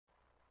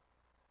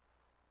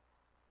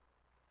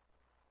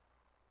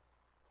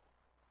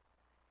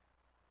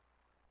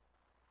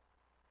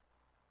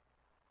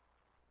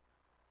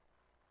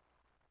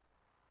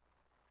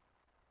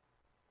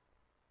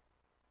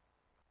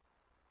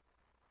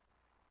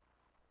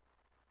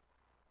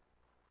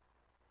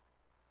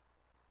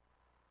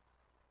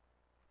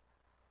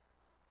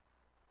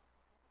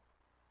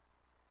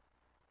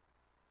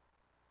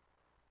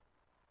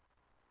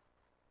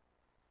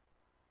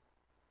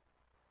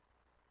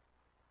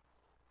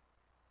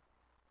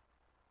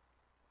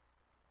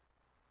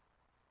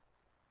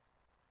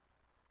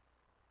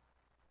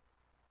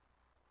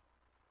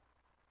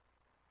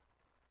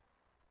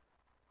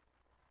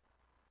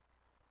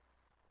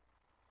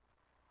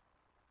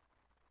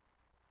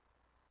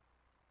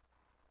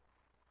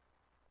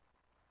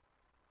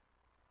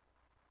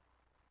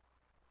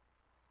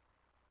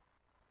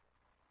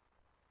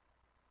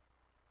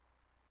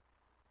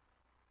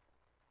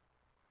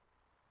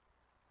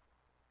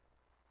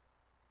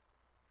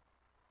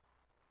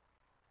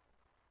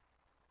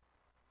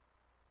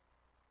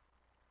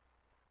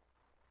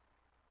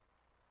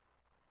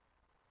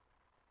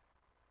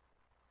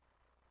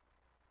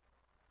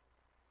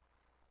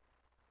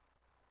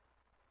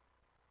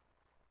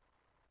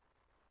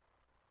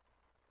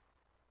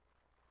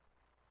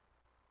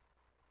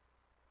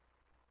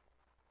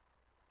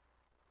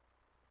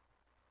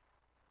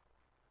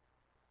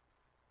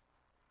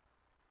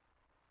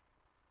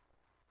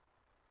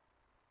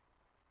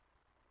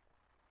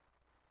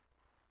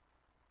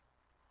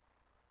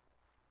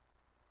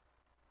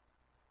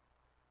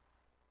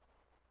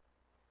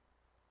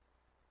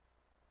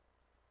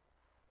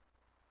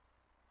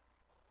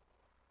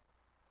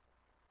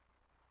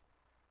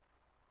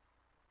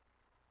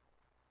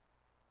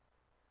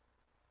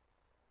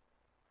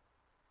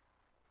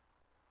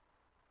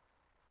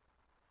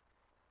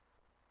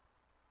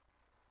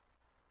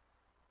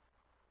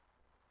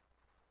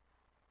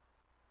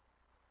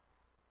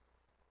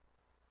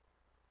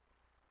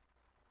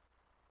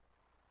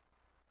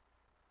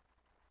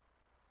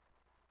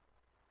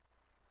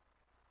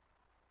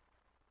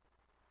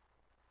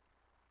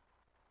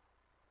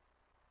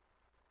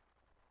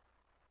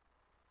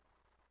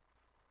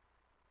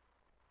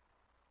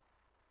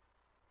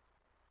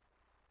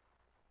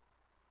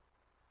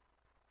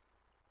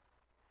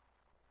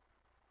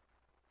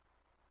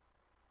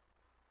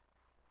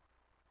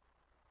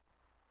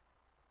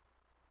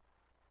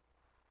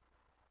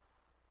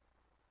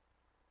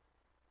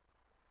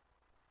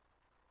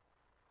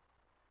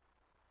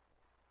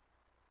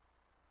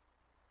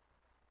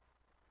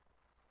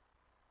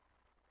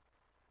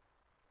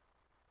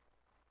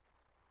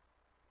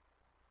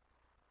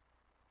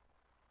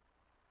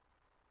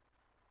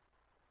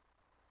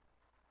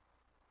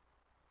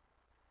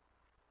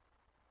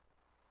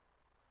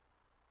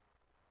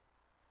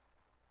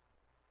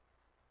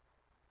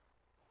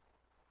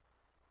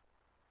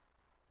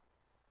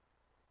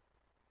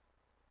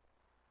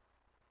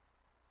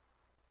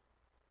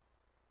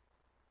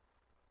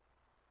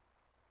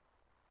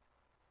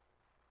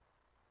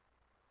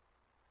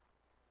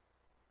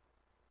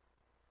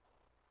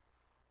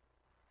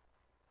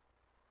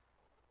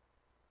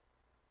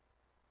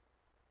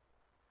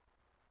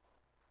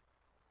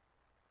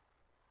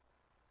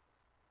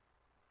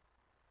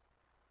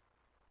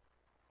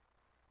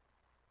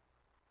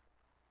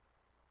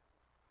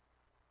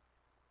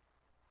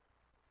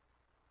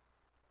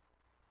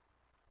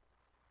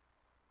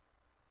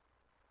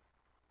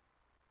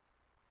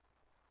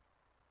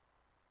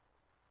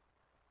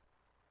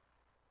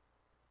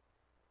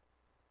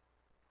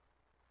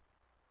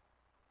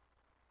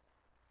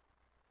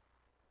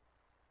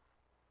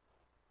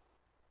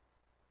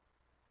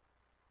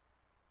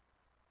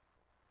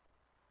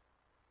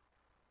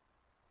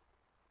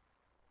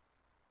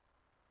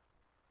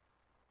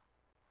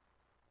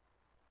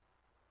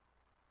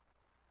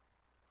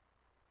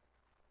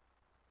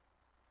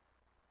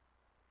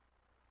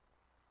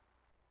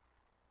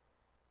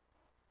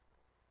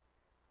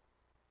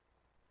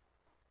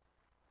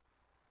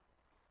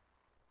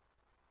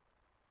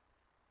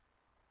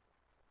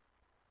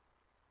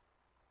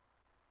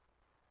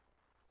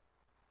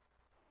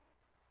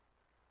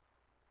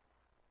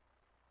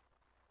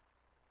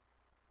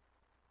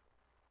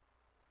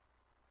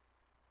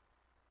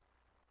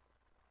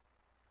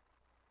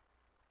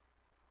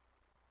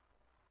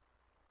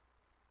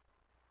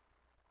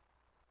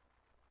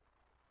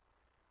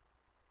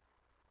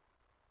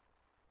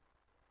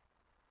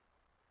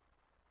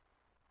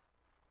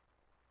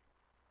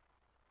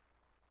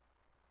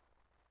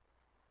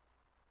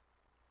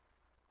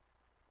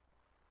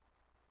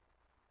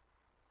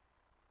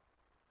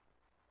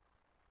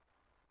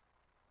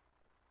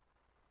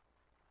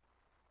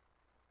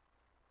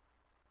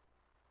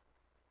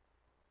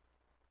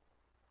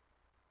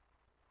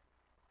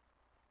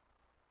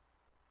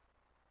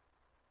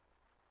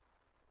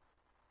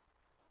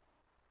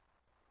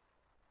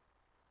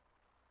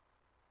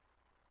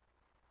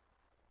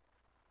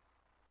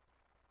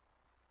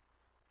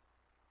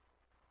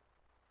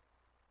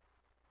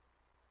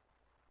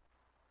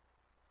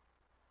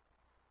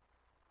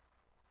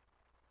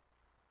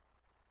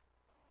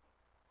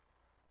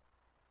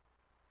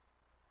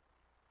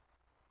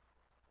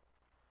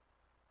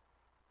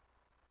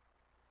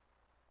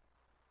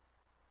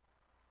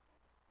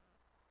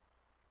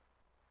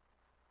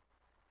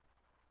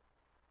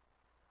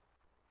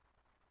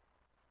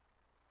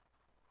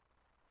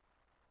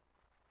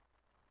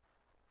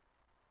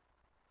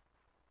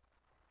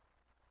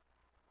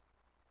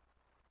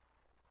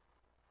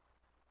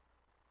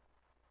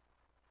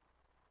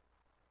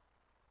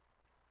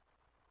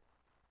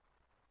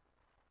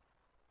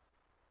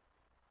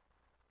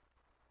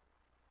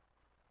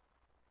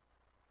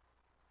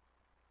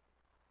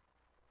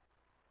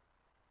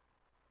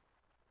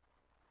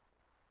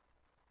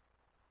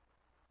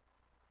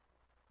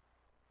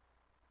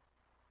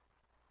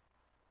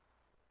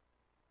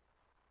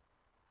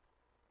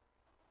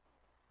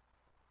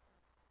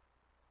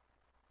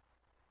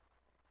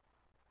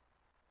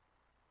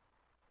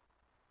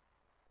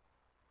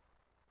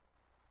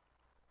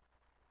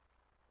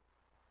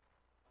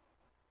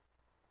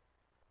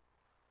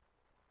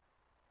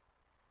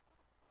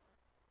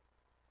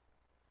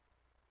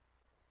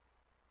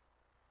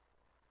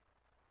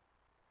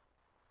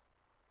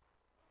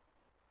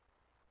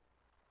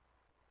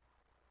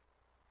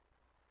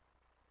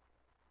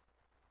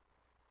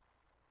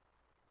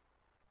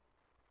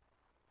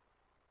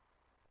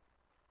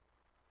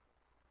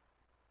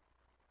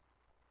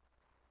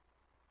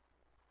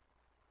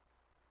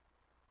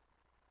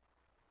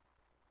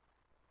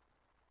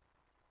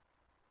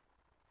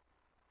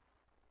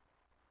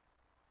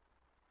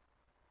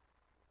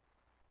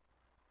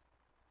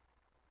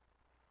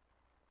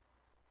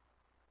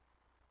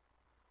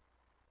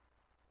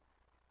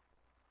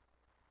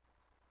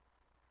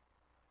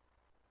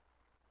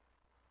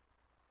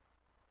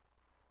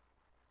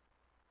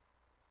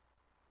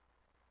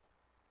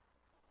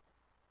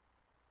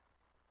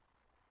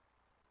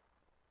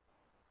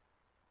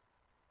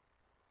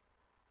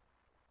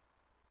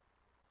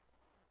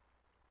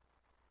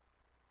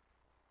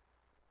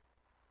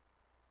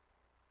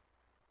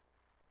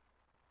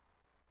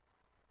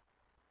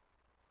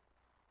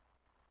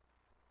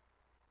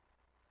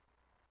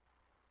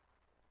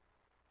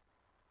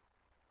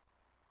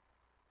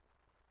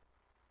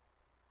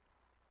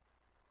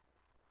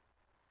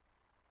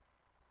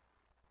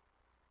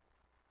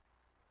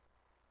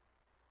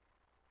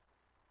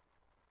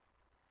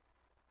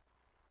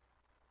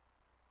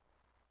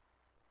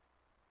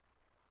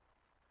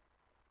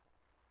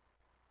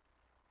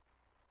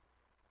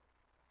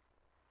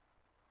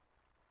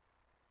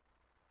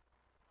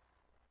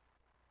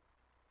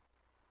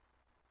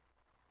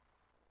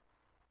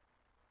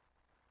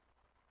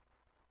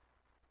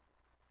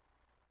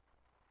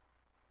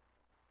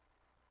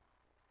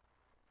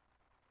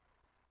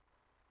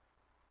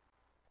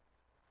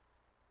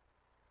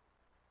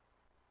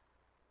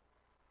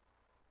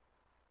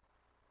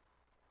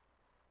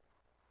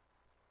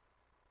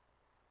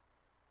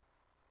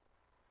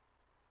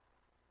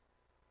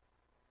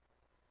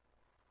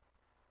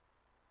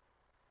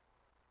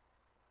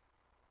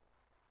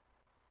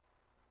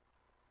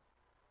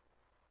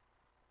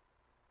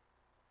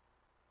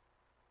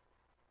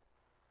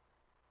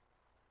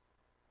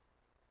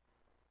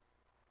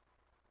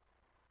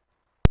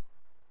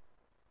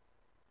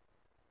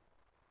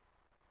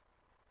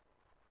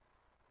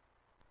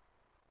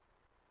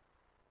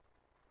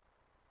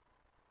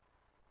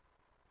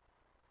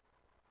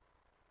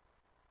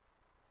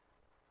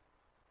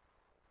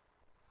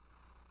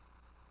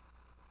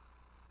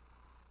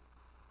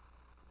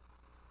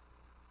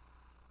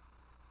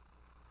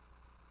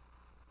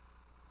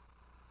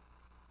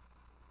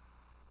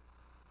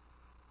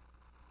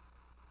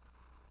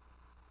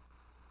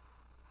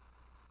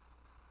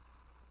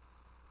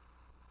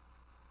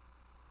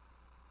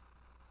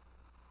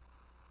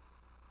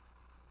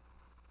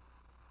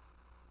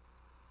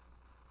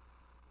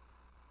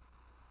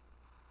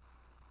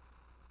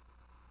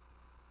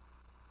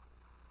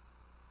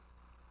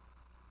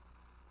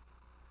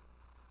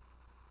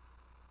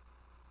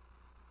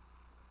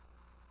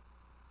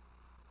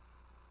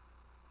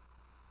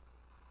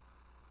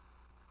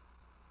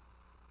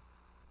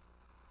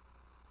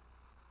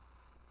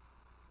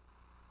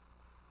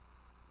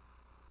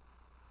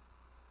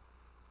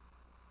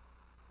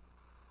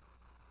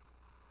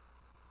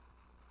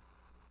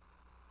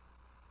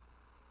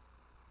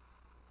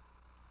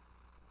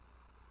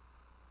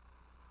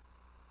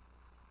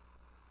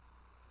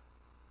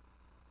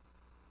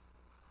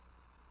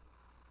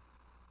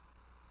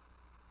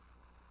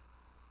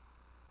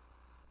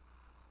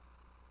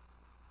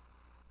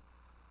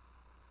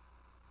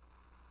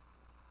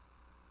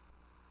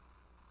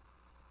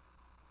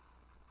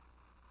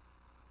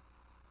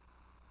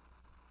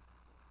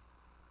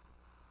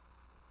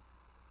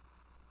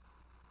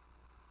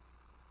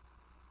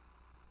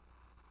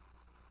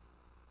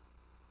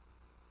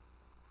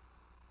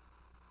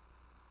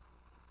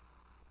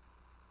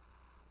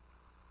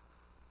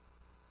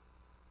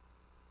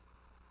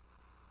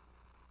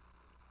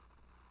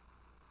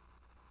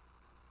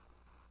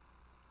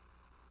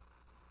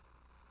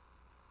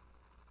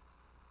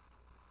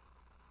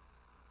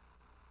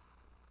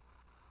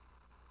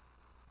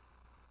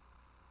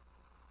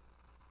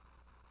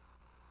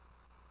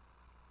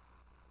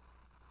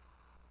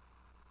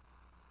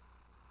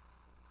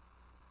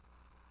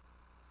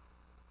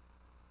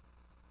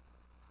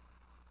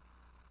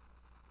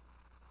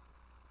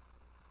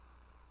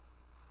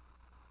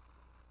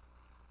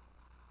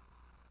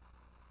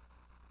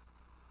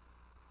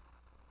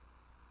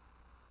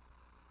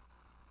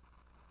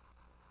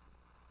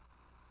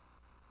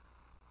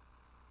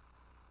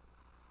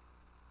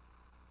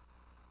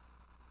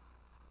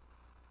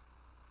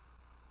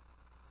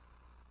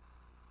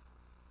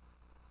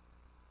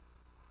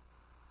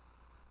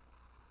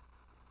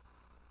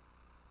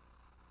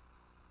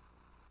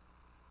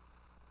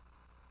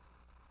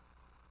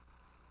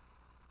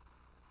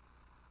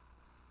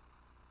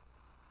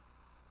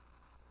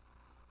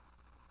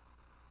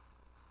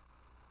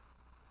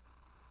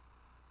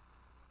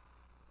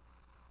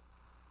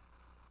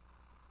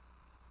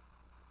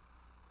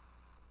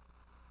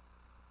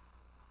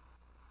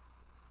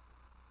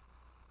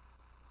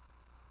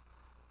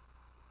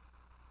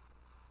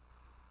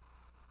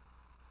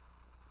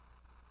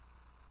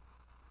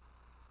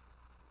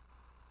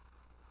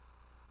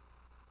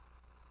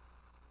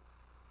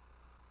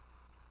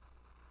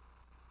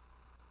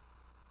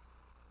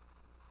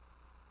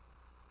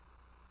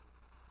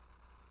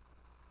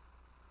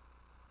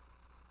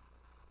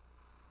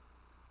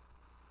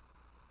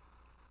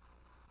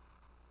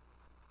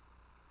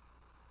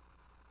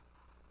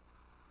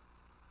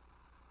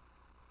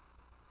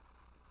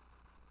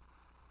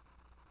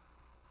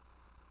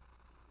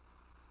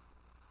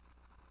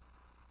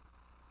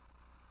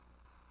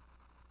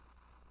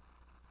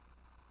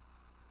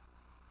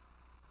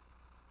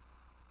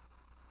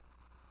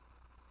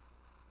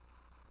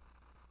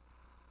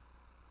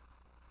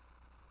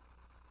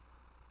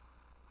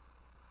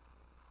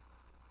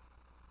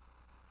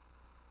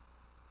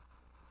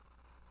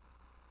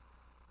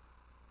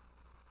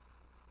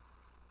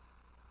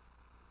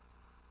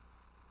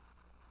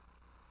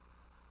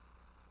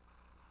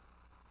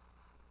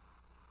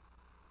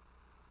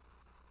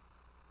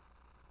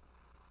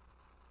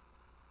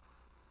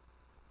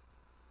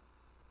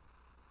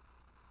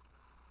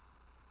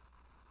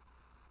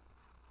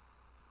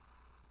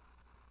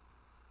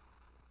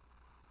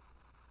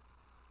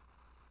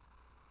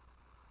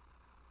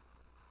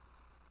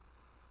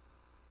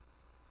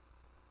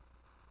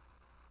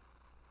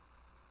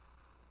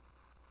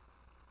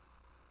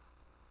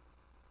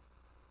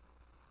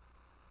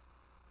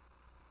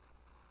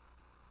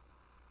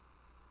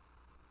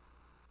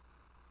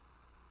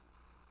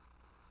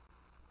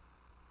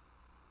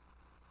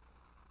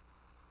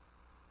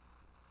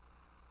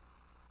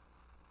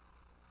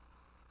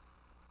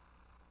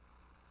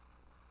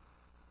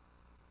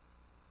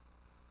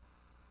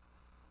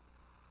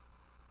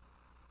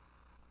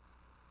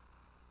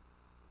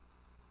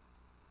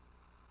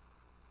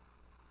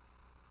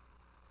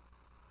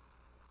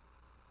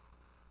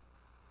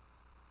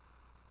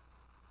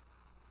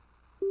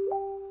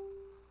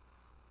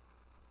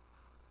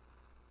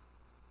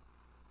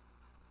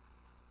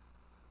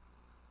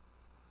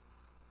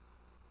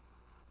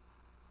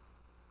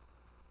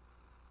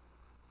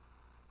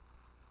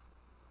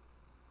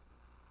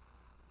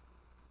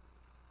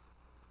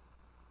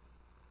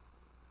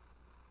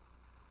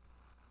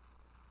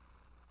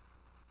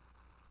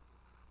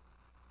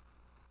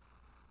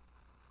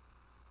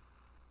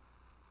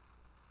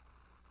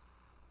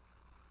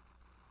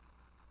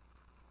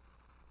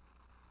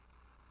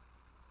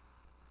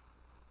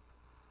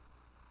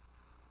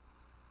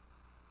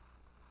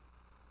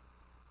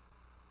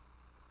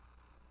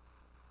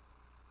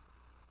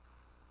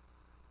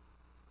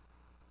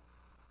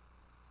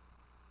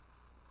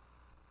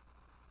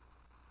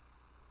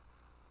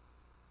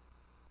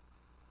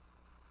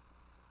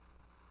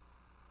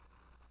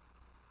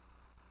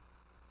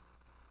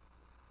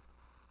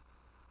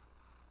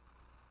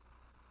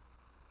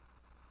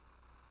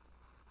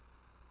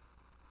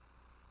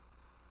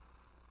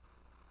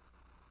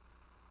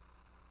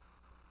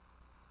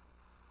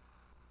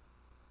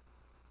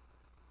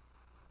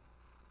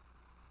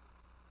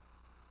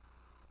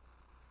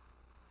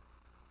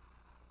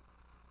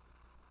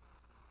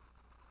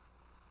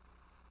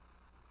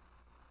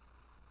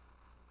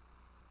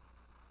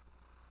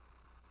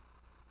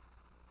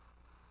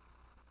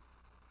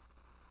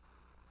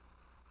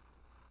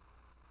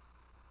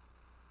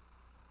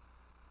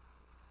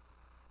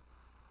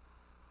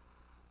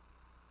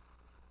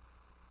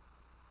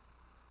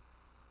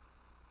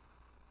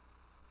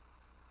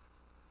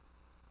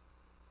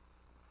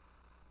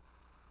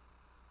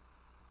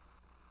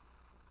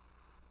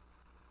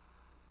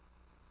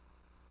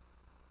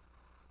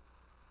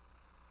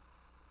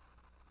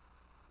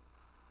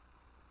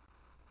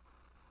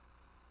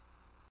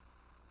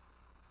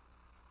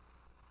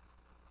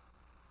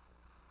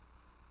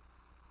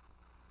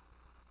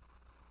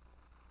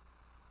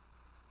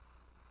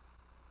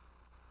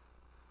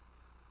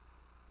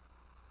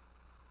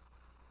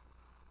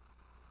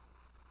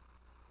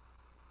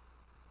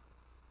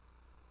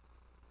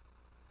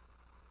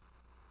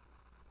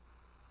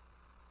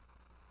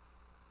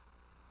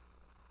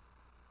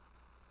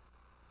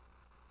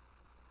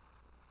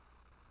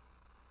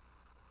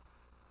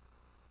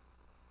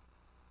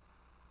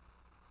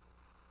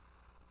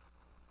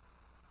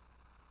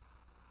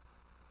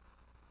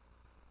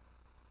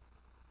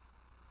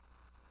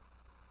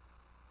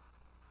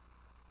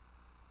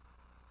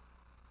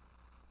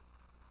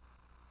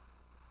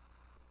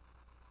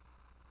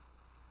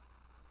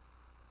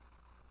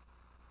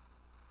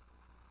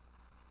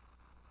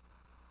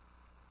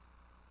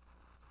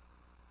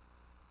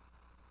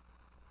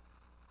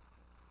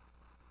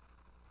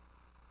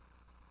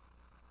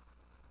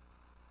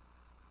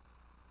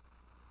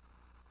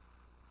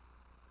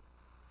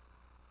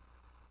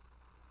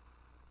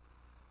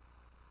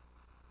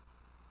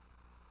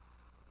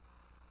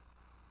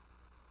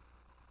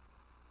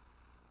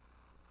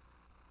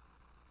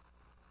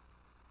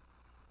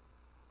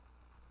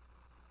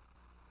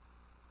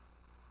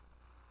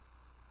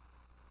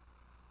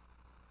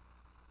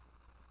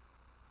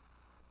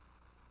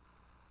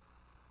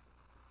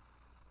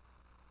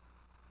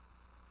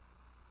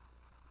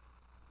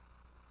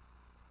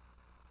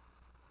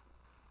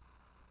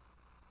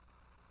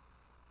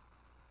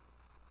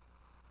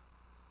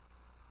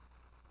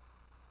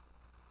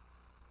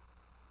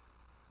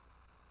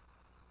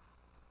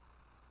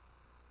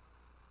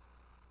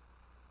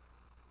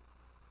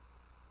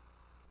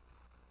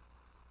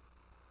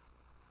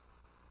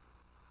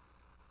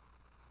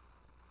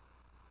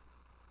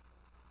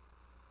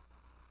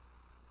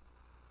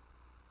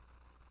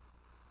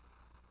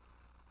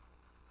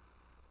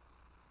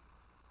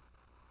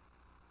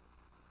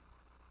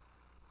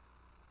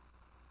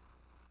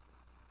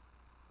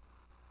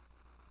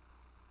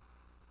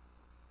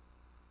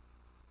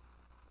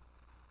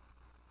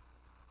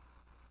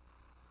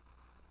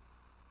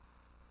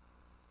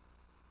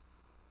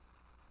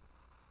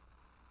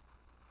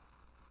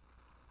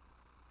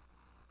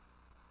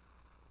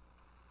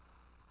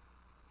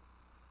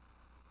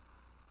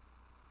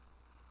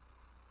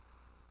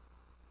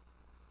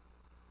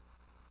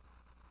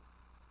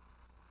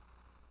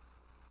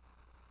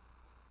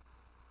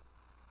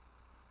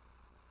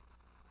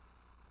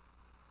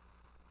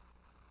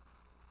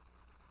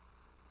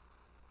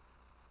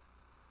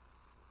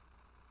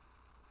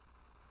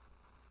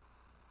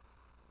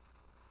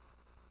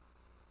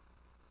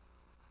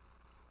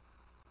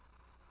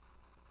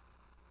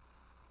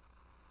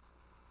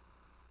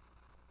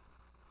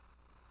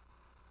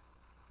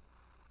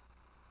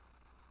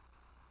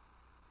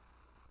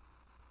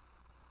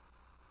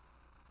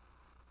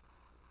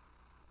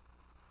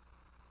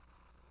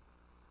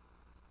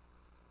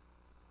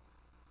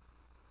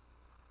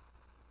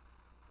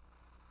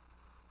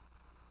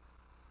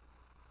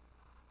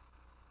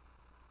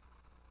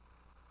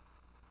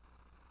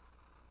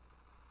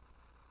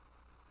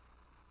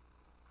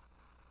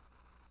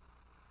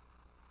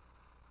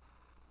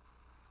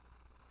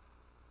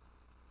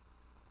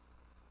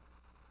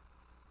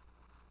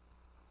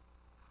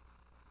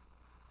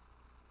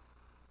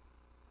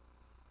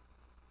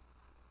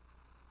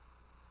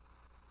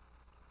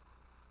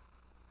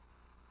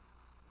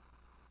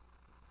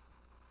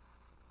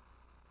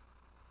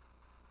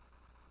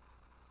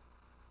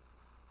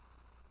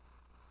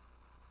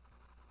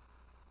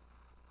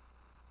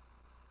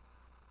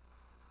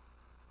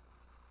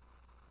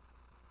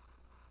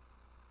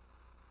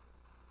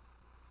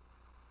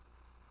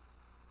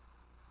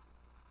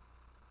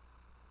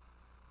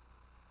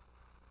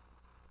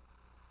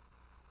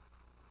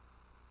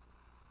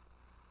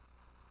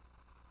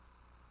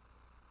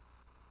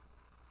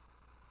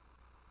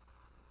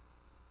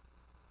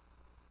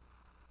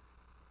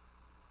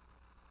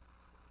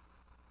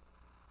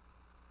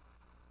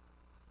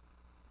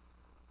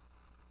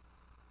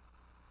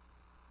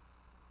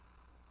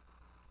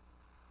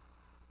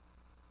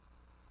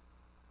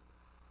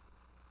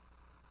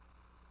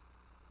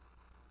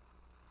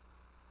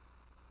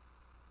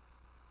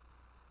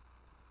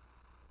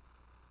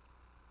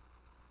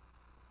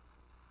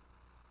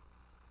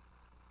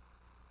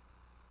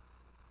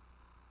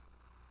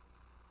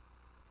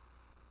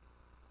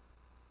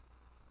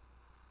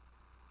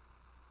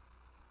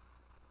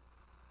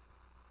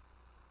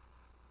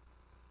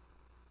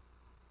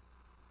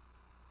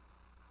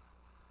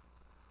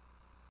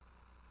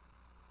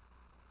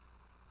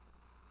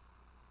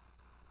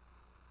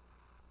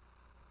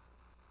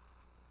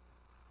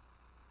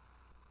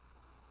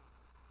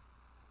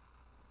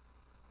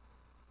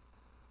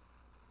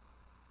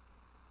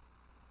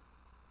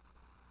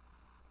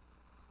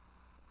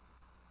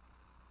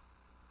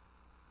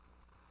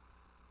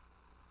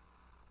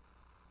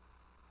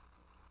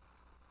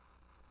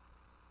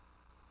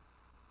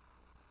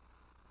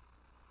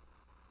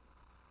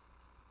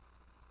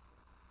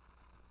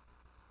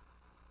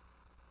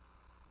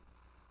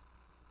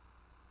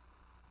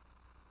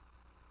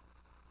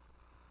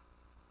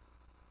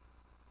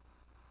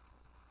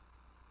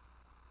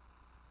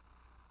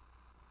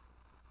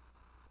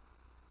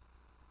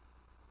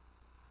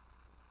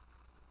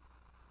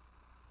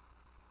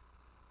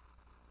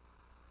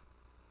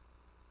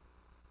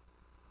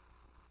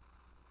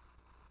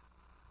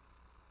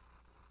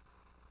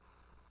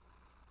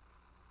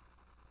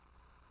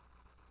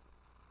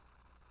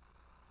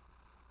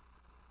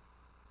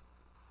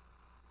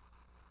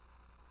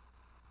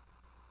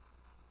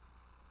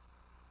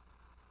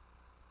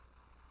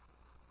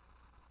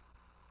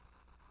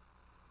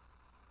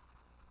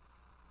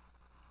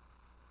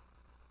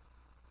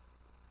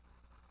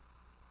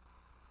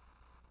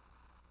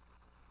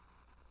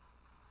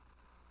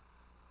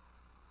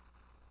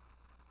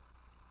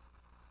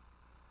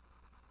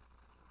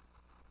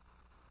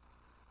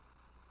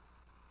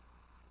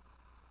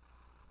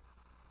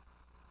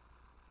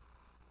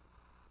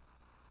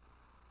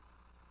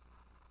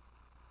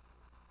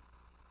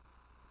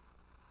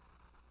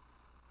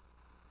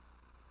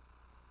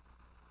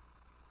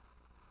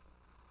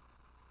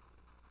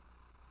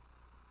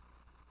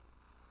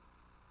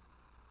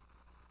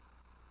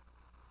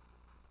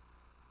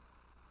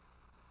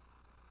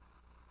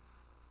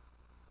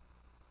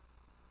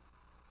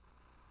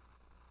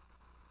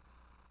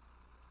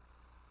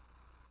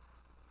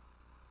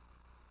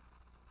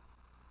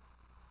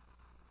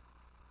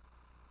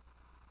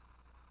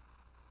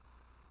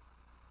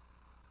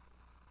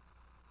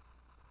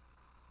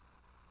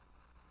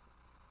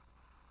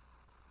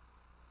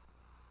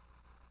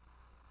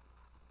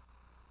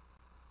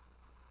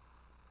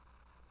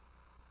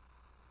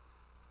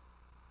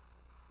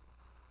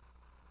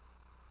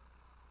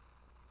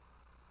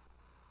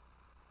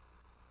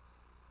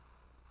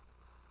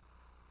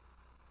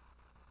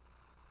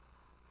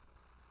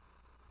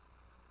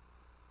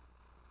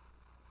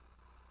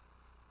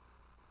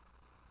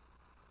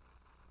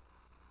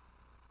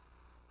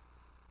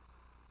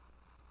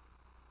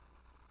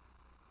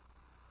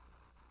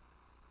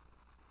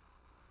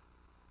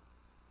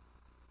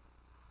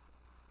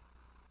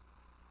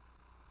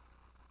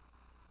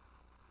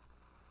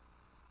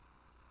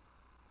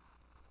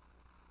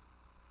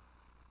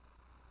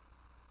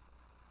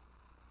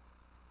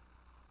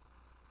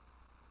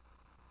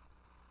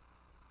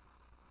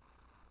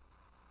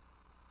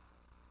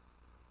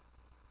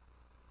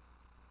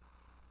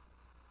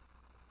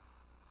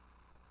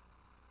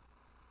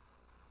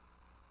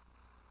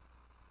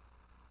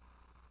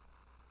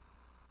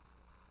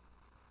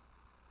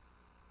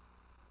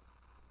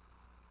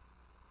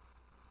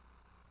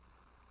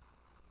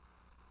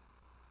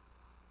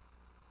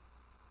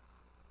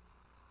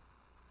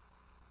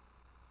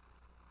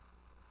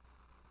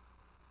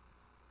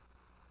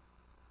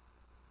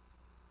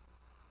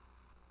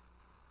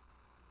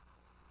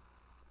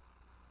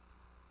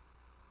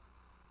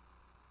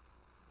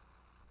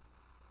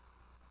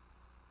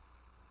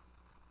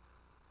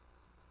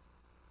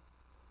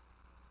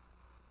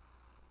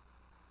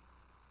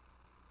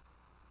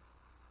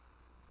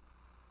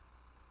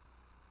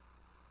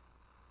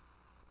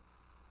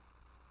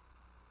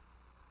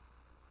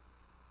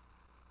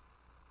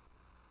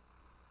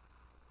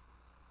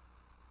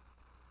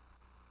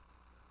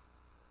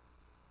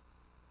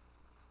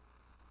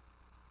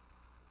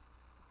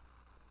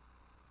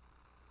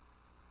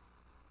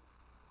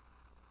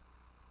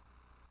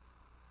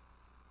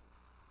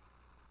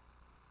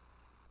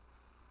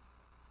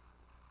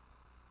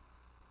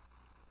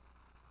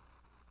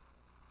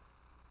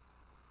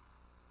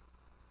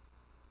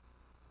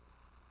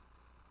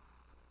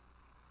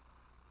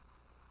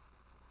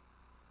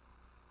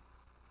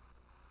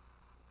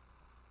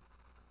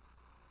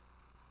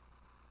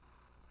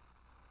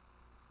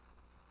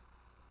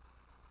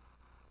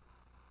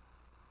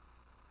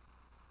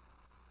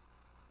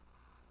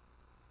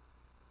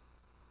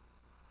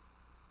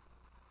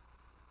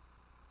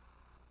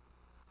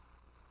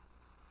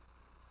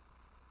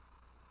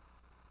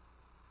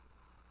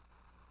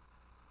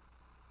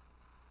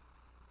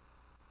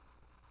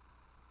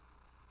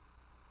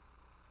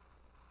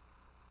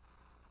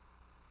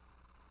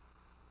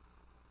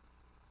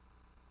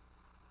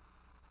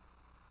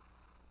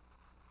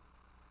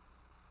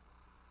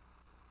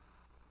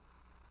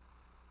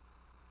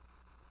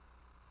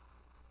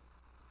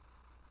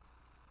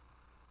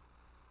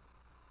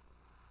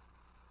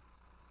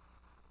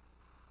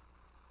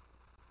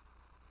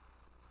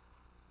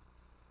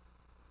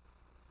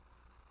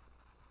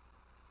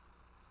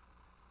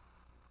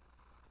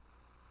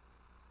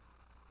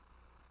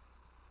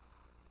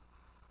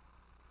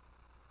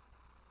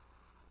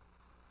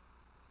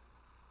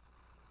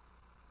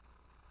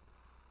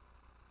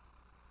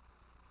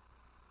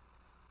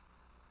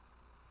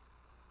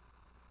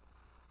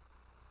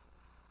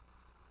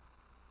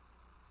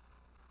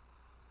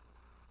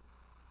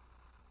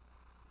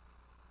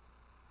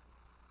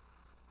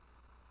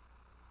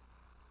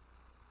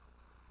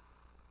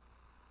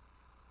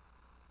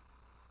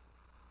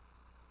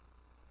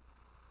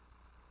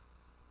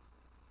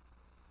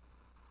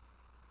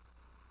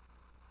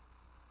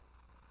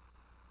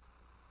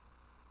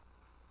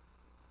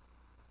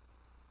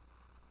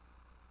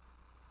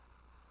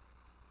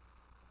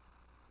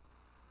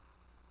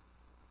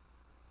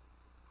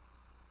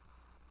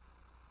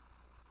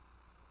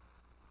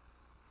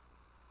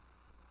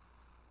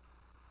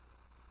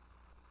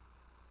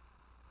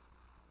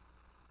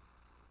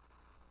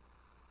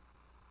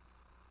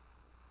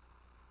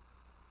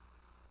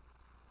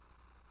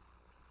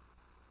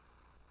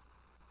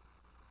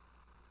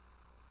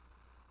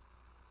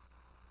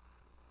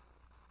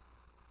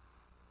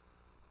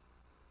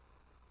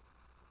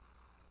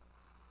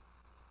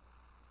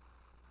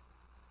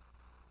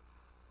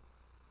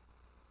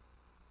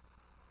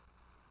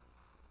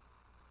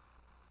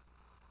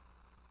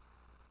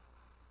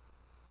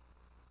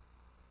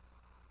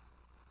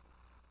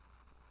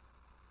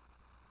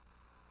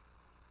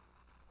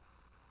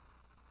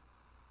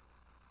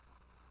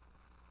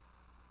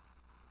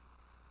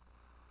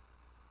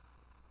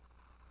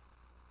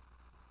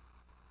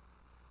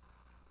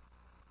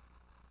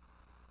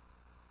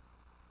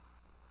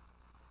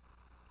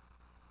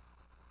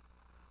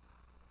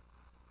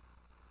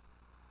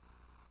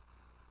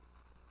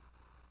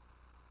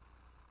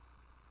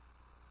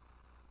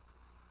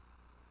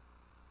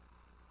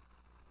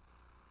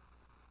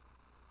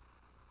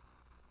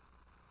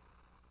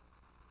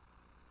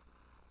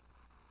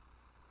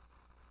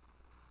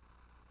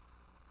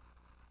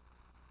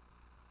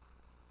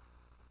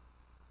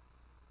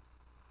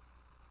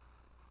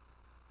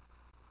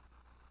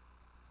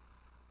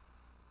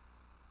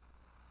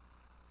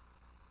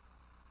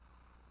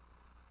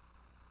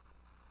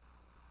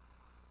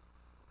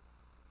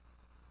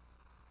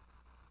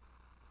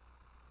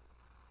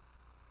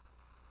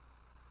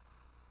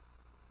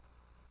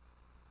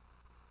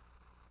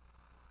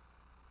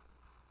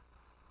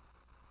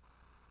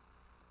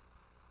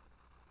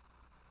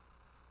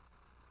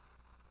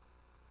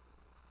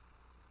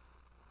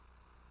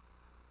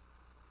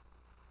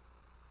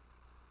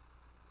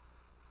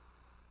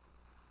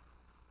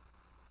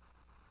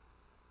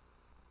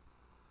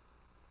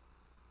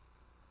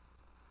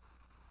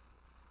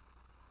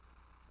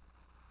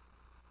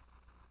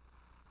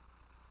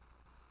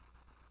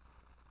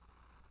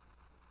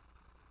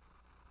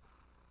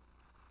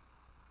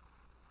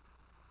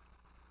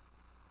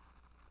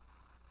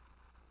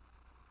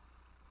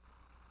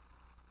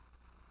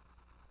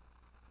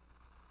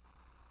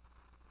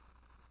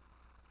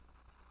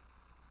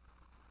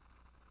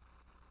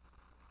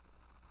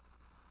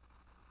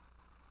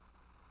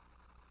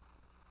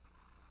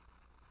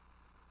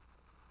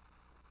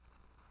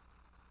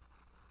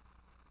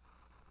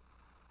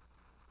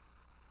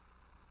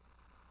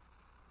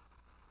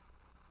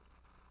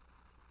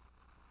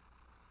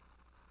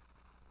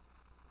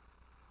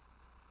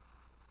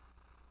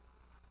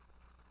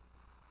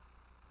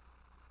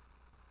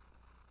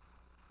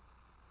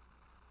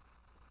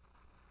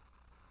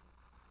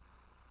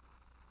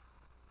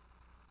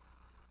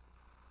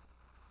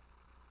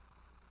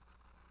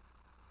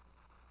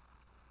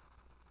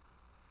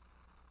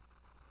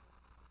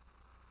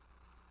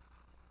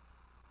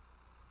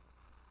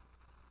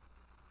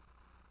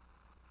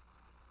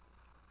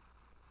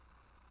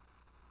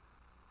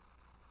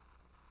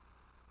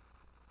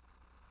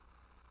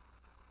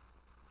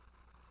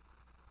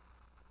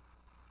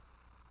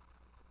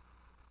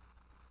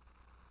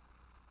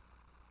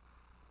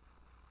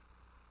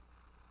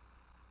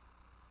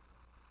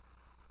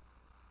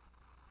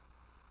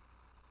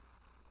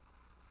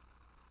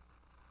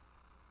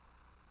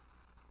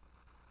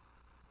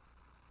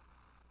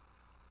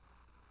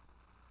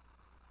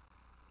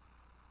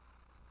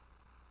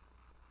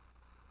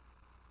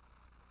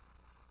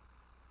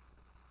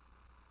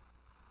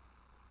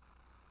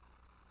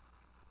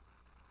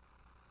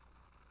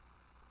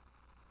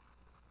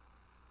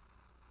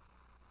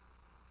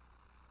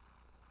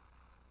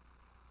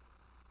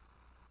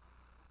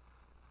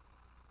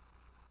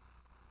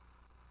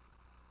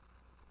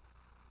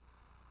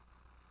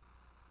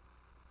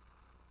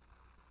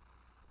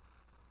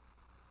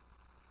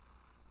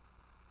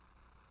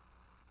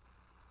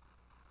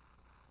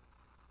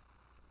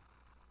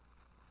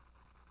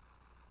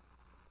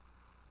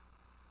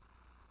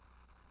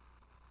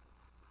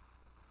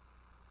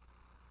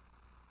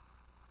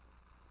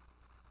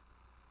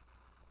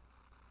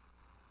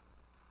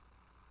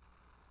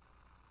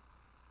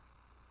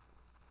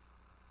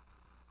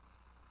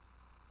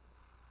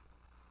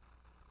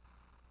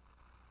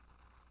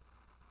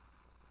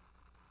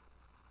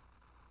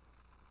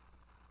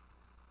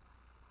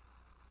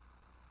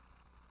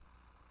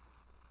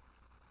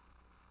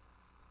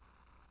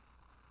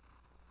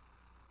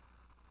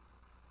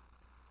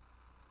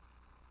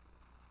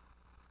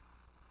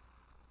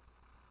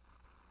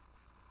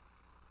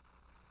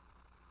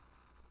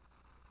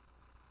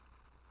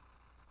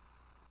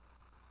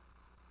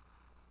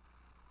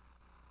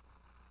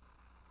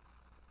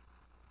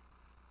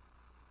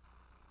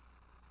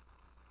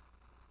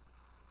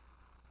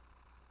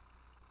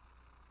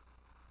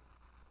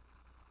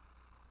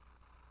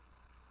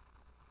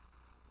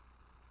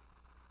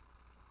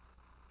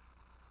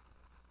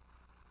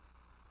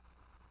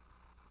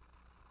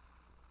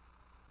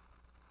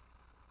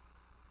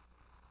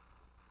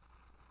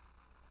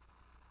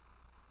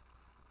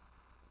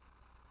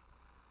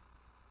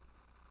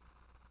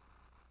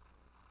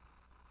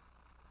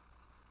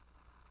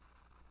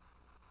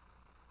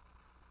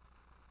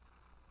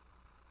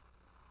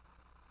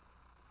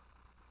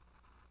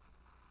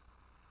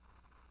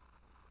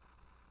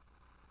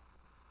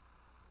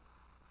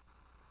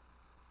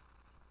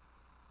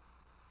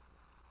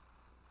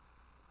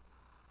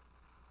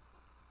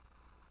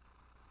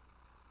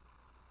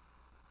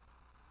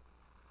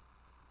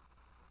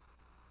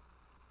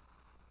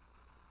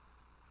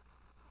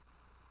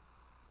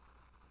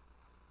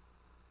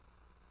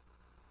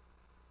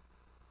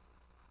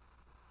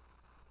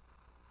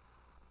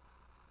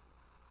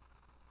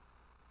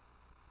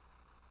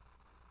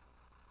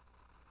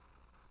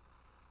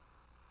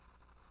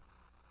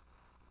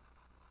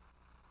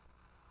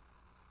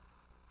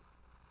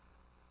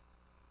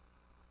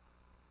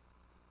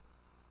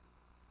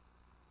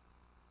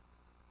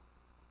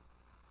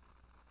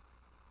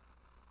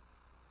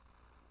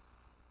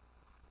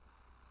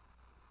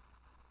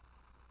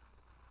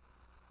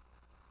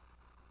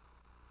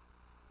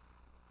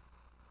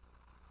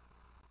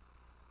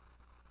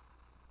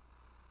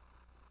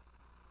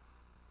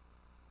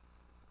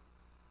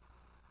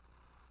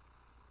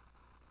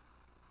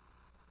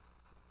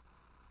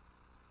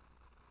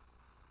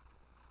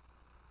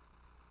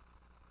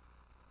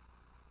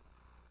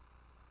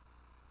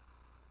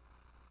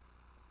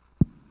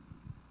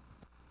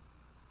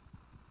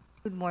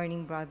Good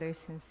morning,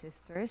 brothers and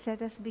sisters.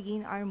 Let us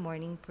begin our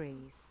morning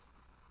praise.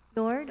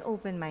 Lord,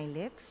 open my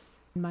lips.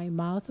 My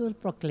mouth will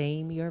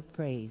proclaim your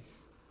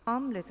praise.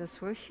 Come, let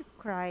us worship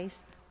Christ,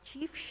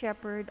 chief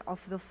shepherd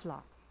of the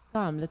flock.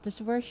 Come, let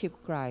us worship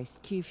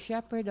Christ, chief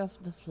shepherd of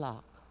the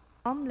flock.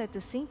 Come, let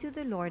us sing to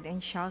the Lord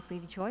and shout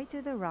with joy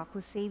to the rock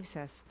who saves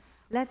us.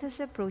 Let us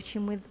approach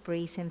him with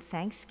praise and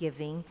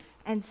thanksgiving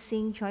and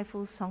sing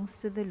joyful songs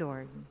to the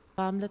Lord.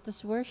 Come, let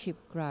us worship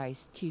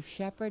Christ, chief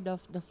shepherd of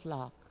the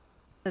flock.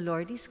 The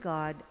Lord is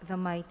God, the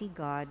mighty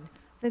God,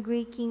 the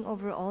great King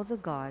over all the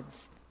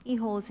gods. He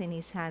holds in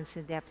his hands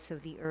the depths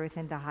of the earth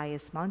and the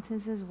highest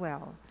mountains as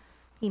well.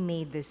 He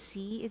made the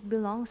sea, it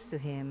belongs to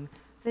him,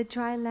 the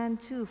dry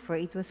land too, for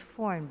it was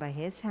formed by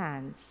his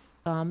hands.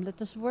 Come,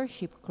 let us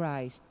worship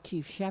Christ,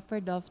 chief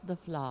shepherd of the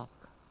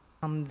flock.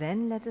 Come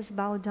then, let us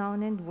bow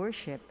down and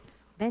worship,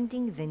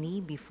 bending the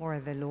knee before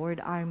the Lord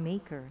our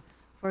Maker,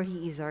 for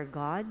he is our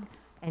God,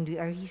 and we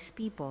are his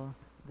people,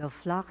 the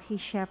flock he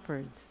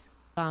shepherds.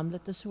 Come,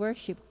 let us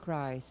worship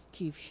Christ,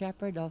 chief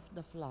shepherd of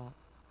the flock.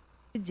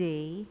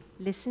 Today,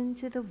 listen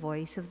to the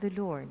voice of the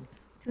Lord.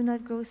 Do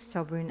not grow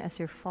stubborn as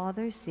your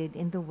fathers did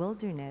in the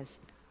wilderness,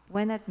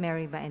 when at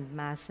Meribah and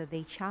Massah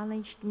they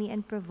challenged me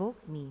and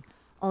provoked me,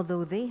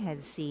 although they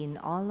had seen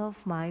all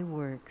of my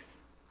works.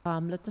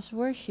 Come, let us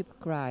worship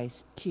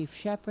Christ, chief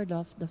shepherd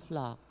of the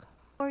flock.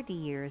 40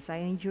 years I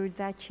endured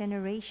that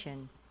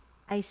generation.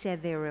 I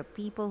said there are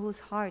people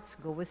whose hearts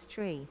go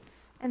astray,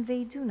 and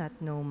they do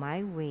not know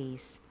my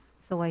ways.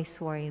 So I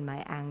swore in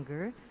my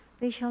anger,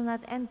 they shall not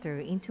enter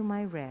into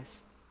my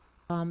rest.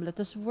 Come, let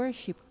us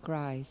worship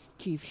Christ,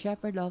 chief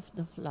shepherd of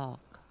the flock.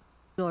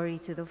 Glory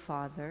to the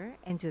Father,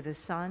 and to the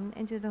Son,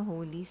 and to the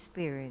Holy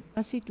Spirit.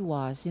 As it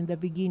was in the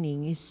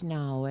beginning, is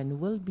now, and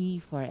will be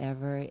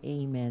forever.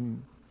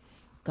 Amen.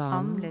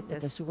 Come, let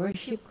us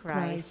worship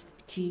Christ,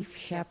 chief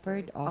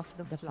shepherd of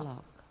the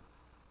flock.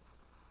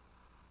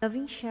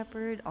 Loving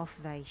shepherd of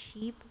thy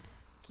sheep,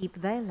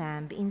 keep thy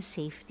lamb in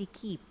safety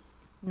keep.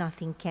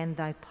 Nothing can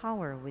thy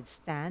power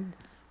withstand,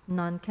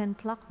 none can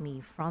pluck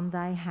me from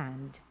thy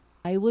hand.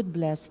 I would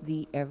bless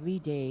thee every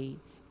day,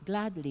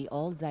 gladly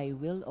all thy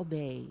will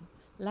obey,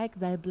 like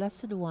thy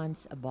blessed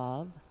ones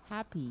above,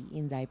 happy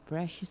in thy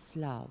precious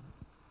love.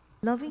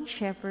 Loving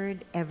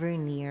shepherd ever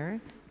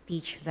near,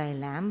 teach thy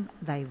lamb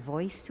thy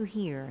voice to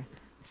hear.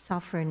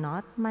 Suffer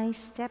not my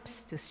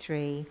steps to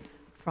stray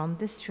from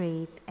the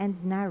straight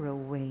and narrow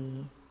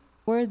way.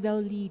 Where thou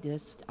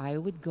leadest, I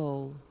would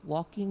go,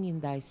 walking in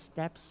thy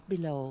steps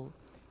below,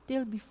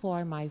 till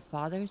before my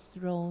Father's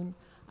throne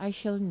I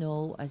shall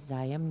know as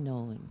I am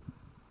known.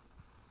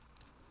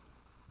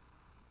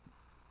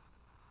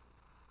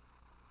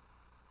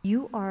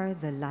 You are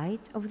the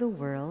light of the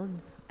world,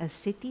 a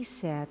city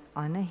set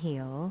on a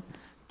hill,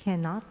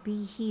 cannot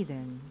be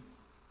hidden.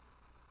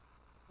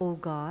 O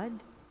God,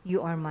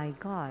 you are my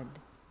God,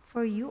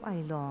 for you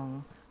I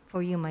long,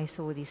 for you my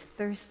soul is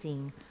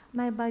thirsting,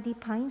 my body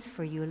pines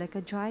for you like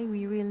a dry,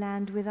 weary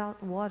land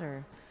without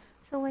water.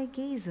 So I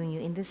gaze on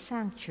you in the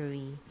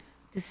sanctuary,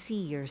 to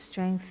see your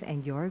strength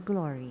and your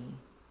glory.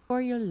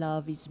 For your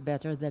love is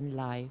better than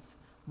life,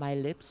 my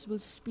lips will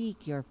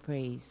speak your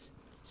praise.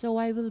 So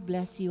I will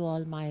bless you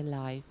all my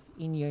life,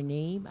 in your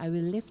name I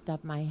will lift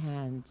up my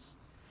hands.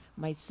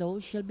 My soul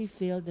shall be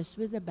filled as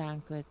with a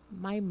banquet,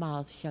 my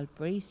mouth shall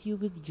praise you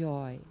with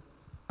joy.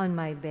 On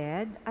my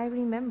bed I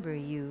remember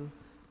you,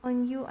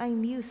 on you I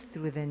muse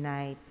through the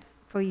night,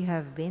 for you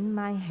have been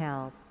my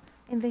help.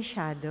 In the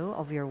shadow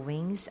of your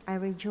wings I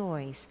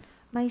rejoice,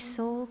 my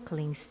soul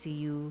clings to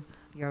you,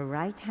 your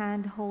right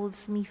hand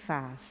holds me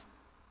fast.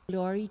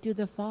 Glory to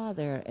the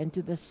Father, and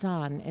to the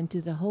Son, and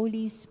to the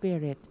Holy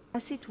Spirit,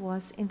 As it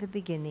was in the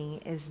beginning,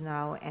 is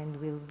now,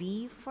 and will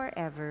be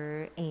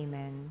forever.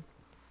 Amen.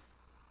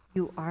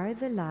 You are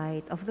the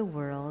light of the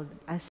world,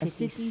 a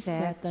city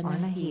set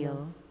on a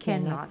hill,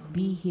 cannot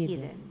be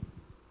hidden.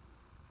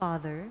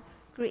 Father,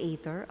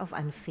 creator of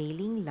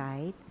unfailing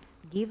light,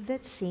 give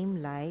that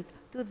same light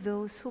to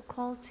those who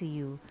call to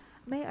you.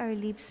 May our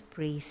lips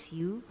praise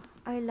you,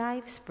 our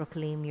lives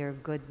proclaim your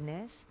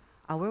goodness,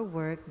 our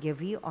work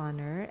give you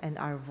honor, and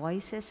our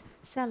voices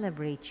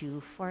celebrate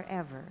you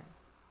forever.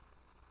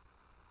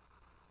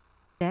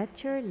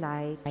 Let your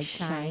light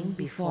shine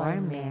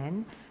before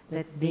men,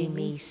 that they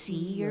may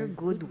see your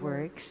good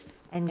works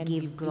and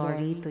give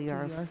glory to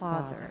your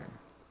Father.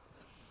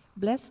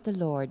 Bless the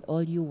Lord,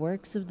 all you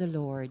works of the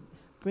Lord.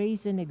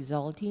 Praise and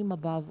exalt him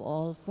above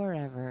all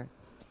forever.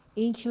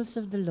 Angels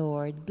of the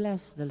Lord,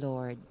 bless the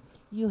Lord.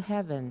 You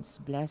heavens,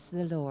 bless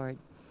the Lord.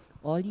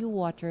 All you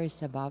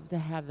waters above the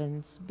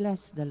heavens,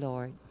 bless the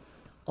Lord.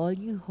 All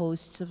you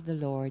hosts of the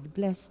Lord,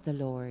 bless the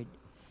Lord.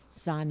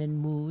 Sun and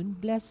moon,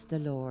 bless the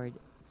Lord.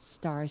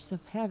 Stars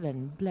of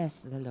heaven, bless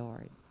the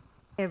Lord.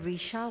 Every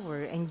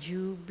shower and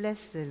dew,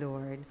 bless the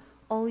Lord.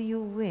 All you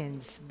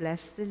winds,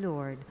 bless the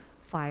Lord.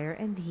 Fire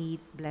and heat,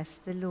 bless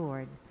the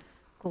Lord.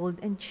 Cold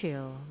and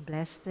chill,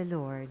 bless the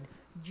Lord.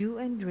 Dew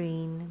and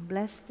rain,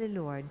 bless the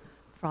Lord.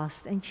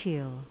 Frost and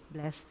chill,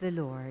 bless the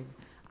Lord.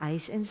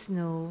 Ice and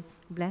snow,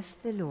 bless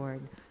the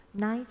Lord.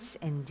 Nights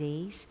and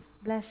days,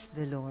 bless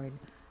the Lord.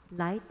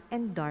 Light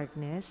and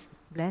darkness,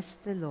 bless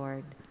the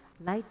Lord.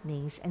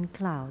 Lightnings and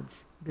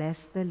clouds,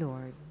 bless the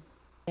Lord.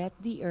 Let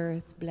the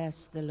earth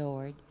bless the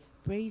Lord.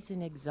 Praise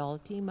and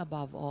exalt him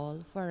above all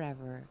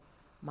forever.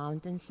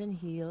 Mountains and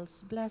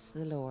hills, bless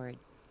the Lord.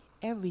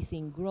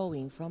 Everything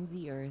growing from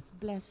the earth,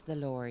 bless the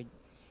Lord.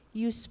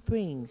 You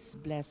springs,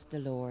 bless the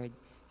Lord.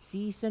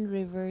 Seas and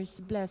rivers,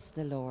 bless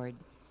the Lord.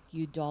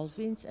 You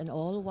dolphins and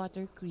all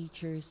water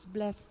creatures,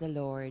 bless the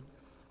Lord.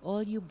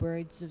 All you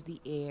birds of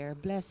the air,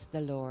 bless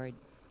the Lord.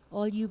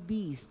 All you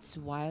beasts,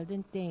 wild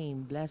and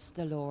tame, bless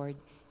the Lord.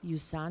 You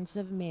sons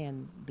of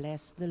men,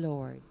 bless the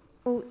Lord.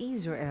 O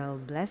Israel,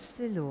 bless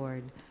the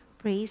Lord.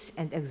 Praise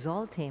and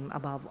exalt him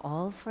above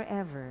all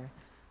forever.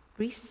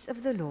 Priests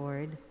of the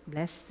Lord,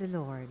 bless the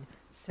Lord.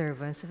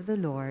 Servants of the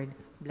Lord,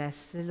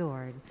 bless the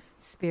Lord.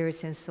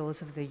 Spirits and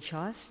souls of the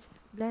just,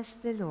 bless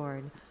the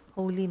Lord.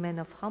 Holy men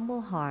of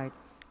humble heart,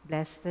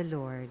 bless the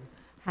Lord.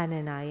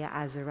 Hananiah,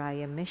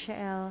 Azariah,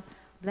 Mishael,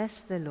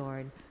 bless the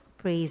Lord.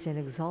 Praise and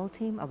exalt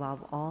him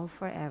above all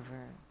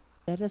forever.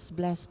 Let us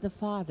bless the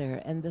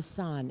Father and the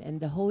Son and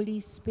the Holy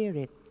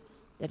Spirit.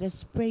 Let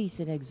us praise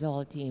and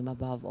exalt him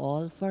above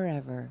all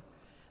forever.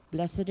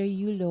 Blessed are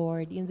you,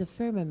 Lord, in the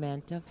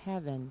firmament of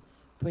heaven,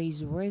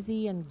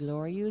 praiseworthy and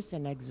glorious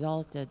and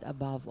exalted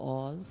above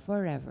all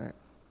forever.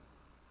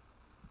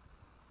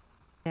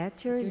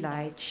 Let your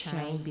light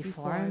shine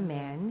before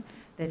men,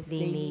 that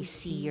they may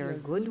see your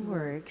good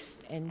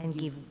works and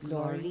give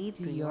glory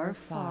to your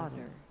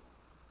Father.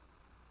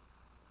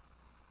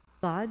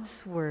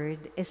 God's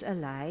word is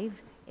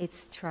alive, it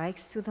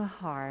strikes to the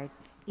heart,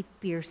 it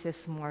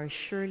pierces more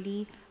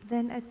surely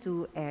than a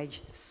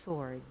two-edged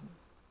sword.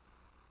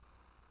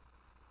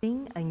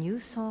 Sing a new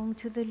song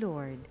to the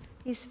Lord,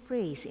 his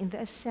praise in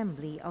the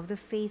assembly of the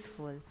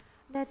faithful.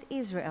 Let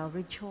Israel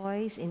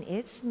rejoice in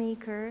its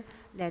Maker.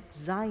 Let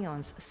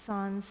Zion's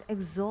sons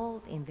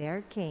exult in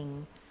their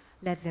King.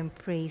 Let them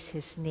praise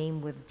his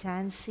name with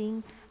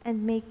dancing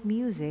and make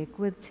music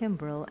with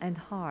timbrel and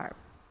harp.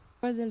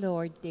 For the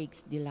Lord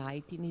takes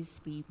delight in his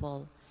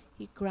people.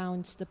 He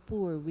crowns the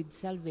poor with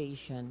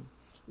salvation.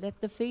 Let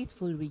the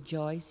faithful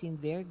rejoice in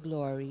their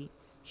glory.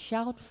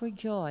 Shout for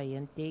joy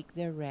and take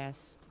their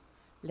rest.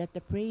 Let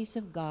the praise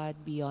of God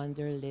be on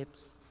their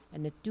lips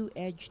and a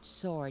two-edged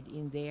sword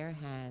in their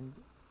hand,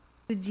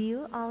 to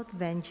deal out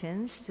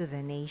vengeance to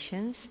the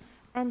nations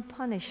and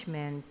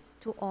punishment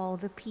to all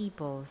the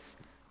peoples,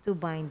 to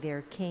bind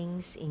their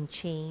kings in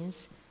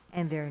chains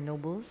and their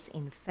nobles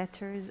in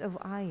fetters of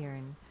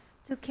iron,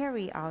 to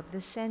carry out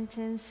the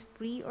sentence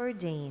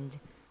preordained.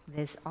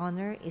 This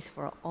honor is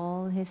for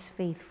all his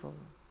faithful.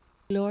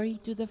 Glory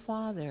to the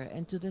Father,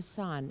 and to the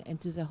Son,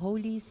 and to the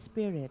Holy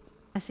Spirit,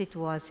 as it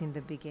was in the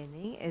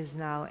beginning, is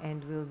now,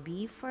 and will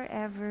be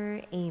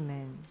forever.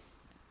 Amen.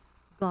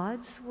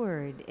 God's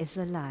word is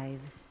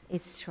alive.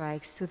 It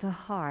strikes to the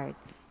heart.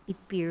 It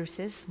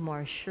pierces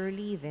more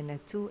surely than a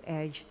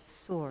two-edged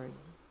sword.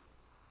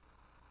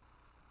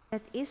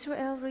 Let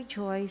Israel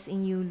rejoice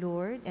in you,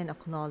 Lord, and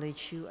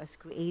acknowledge you as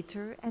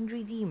Creator and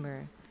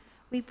Redeemer.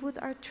 We put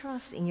our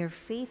trust in your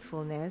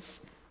faithfulness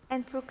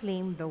and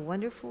proclaim the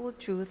wonderful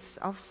truths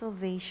of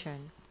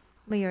salvation.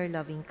 May your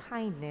loving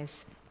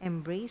kindness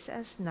embrace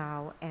us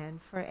now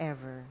and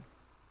forever.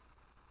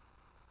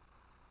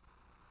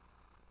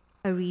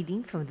 A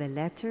reading from the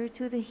letter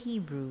to the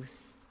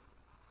Hebrews.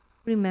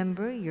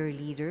 Remember your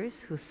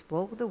leaders who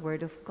spoke the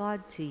word of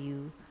God to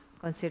you.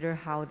 Consider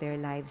how their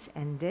lives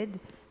ended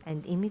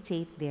and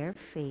imitate their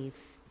faith.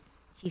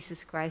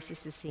 Jesus Christ is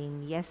the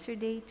same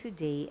yesterday,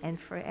 today, and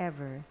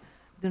forever.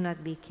 Do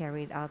not be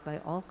carried out by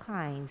all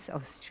kinds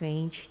of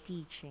strange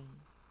teaching.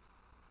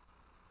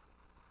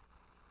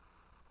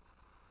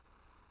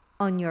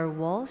 On your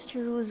walls,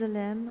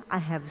 Jerusalem, I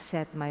have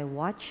set my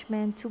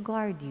watchmen to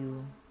guard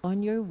you.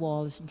 On your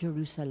walls,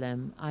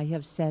 Jerusalem, I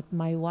have set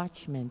my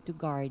watchmen to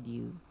guard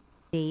you.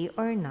 Day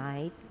or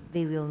night,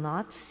 they will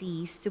not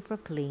cease to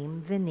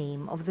proclaim the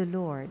name of the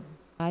Lord.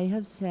 I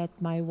have set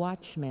my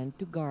watchmen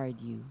to guard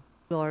you.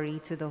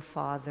 Glory to the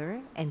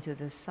Father, and to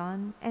the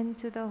Son, and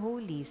to the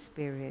Holy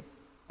Spirit.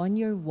 On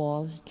your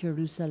walls,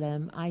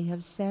 Jerusalem, I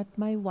have set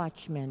my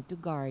watchmen to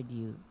guard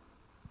you.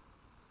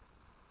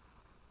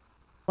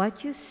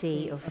 What you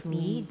say of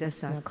me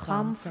does not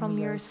come from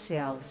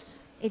yourselves.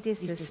 It is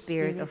the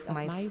Spirit of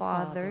my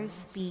Father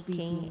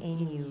speaking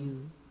in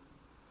you.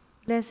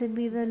 Blessed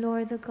be the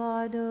Lord, the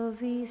God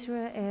of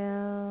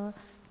Israel.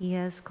 He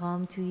has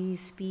come to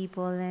his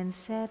people and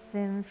set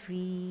them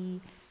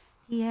free.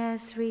 He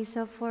has raised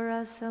up for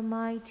us a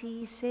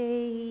mighty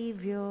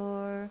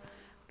Savior,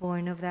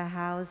 born of the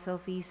house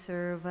of his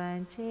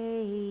servant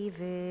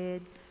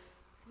David.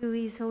 Through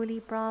his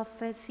holy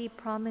prophets he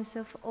promised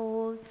of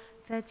old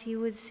that he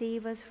would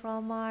save us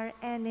from our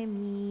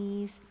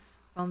enemies,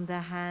 from the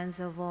hands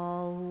of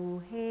all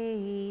who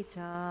hate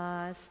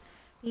us.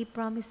 He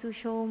promised to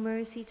show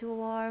mercy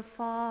to our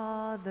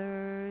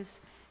fathers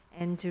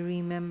and to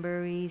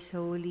remember his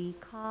holy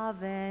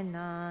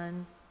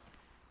covenant.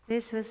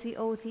 This was the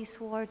oath he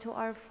swore to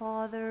our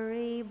father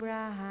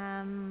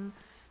Abraham,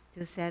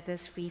 to set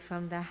us free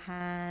from the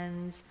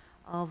hands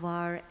of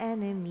our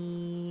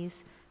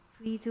enemies,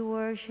 free to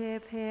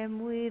worship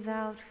him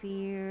without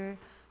fear,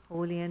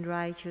 holy and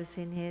righteous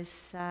in his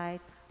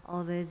sight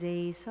all the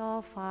days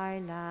of our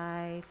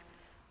life.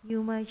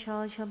 You, my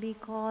child, shall be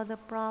called the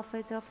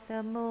prophet of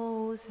the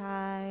Most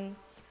High,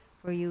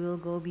 for you will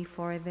go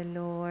before the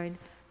Lord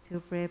to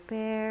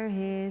prepare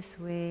his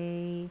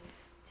way,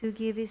 to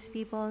give his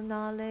people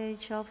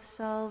knowledge of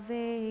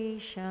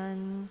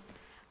salvation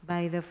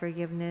by the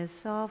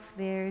forgiveness of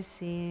their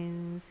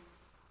sins.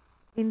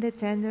 In the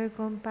tender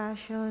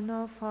compassion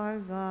of our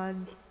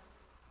God,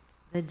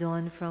 the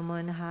dawn from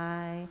on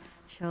high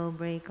shall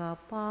break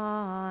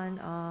upon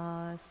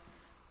us,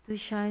 to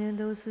shine on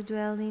those who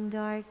dwell in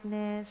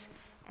darkness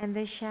and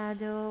the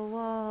shadow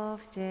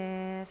of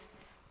death,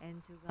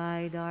 and to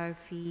guide our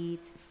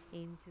feet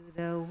into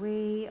the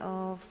way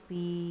of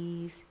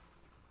peace.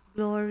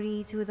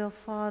 Glory to the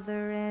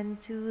Father, and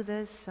to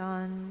the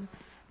Son,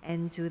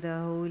 and to the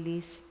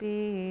Holy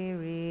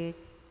Spirit,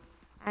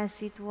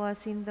 as it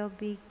was in the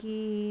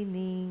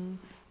beginning,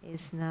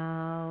 is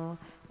now,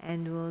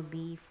 and will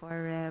be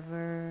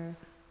forever.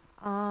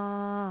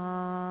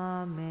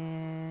 Amen.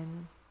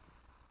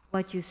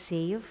 What you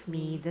say of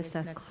me does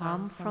not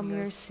come from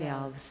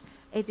yourselves.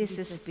 It is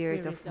the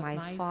Spirit of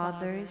my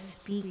Father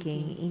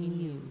speaking in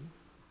you.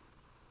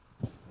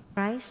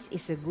 Christ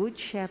is a good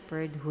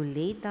shepherd who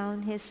laid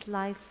down his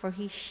life for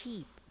his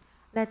sheep.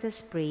 Let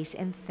us praise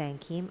and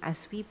thank him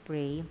as we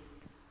pray.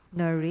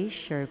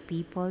 Nourish your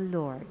people,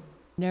 Lord.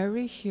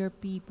 Nourish your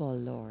people,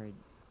 Lord.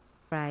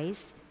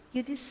 Christ,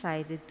 you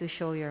decided to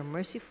show your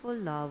merciful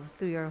love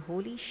through your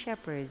holy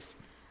shepherds.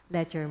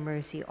 Let your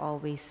mercy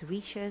always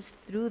reach us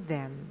through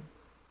them.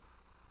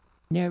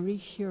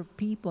 Nourish your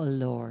people,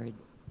 Lord.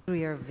 Through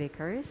your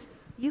vicars,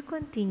 you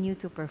continue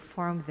to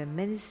perform the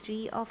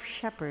ministry of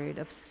shepherd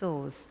of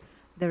souls.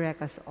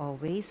 Direct us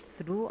always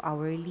through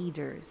our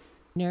leaders.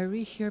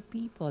 Nourish your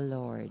people,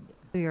 Lord.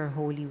 To your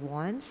holy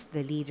ones,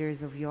 the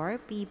leaders of your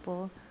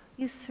people,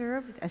 you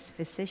served as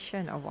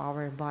physician of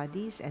our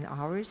bodies and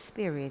our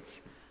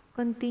spirits.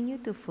 Continue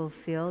to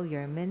fulfill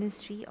your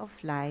ministry of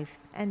life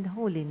and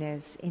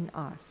holiness in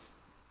us.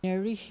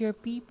 Nourish your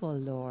people,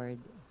 Lord.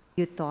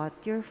 You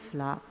taught your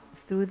flock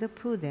through the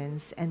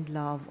prudence and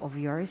love of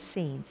your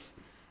saints.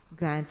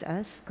 Grant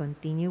us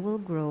continual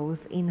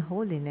growth in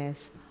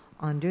holiness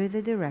under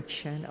the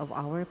direction of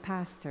our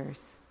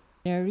pastors.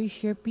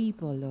 Nourish your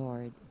people,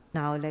 Lord.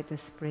 Now let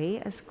us pray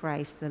as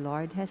Christ the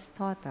Lord has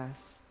taught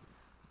us.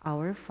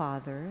 Our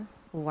Father,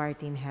 who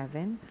art in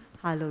heaven,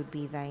 hallowed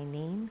be thy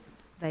name.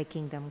 Thy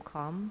kingdom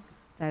come,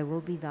 thy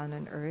will be done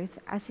on earth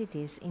as it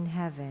is in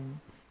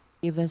heaven.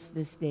 Give us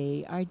this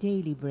day our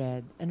daily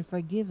bread, and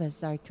forgive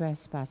us our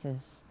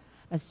trespasses,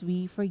 as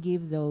we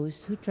forgive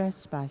those who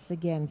trespass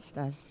against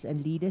us.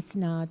 And lead us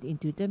not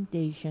into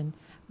temptation,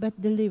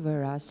 but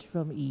deliver us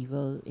from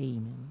evil.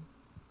 Amen.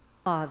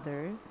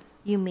 Father,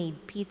 you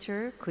made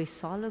Peter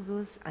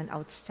Chrysologus an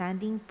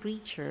outstanding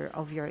preacher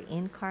of your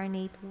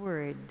incarnate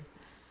word.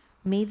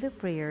 May the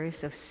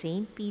prayers of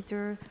Saint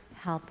Peter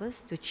help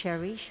us to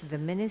cherish the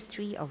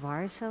ministry of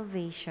our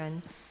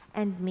salvation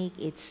and make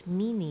its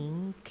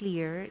meaning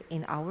clear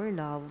in our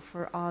love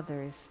for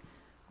others.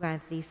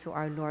 Grant this to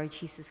our Lord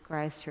Jesus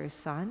Christ, your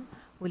Son,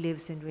 who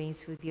lives and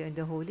reigns with you in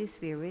the Holy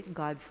Spirit,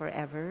 God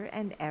forever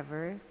and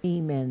ever.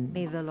 Amen.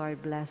 May the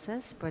Lord bless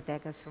us,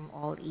 protect us from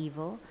all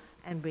evil,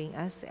 and bring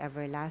us to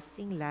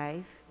everlasting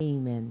life.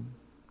 Amen.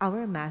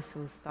 Our Mass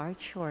will start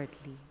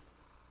shortly.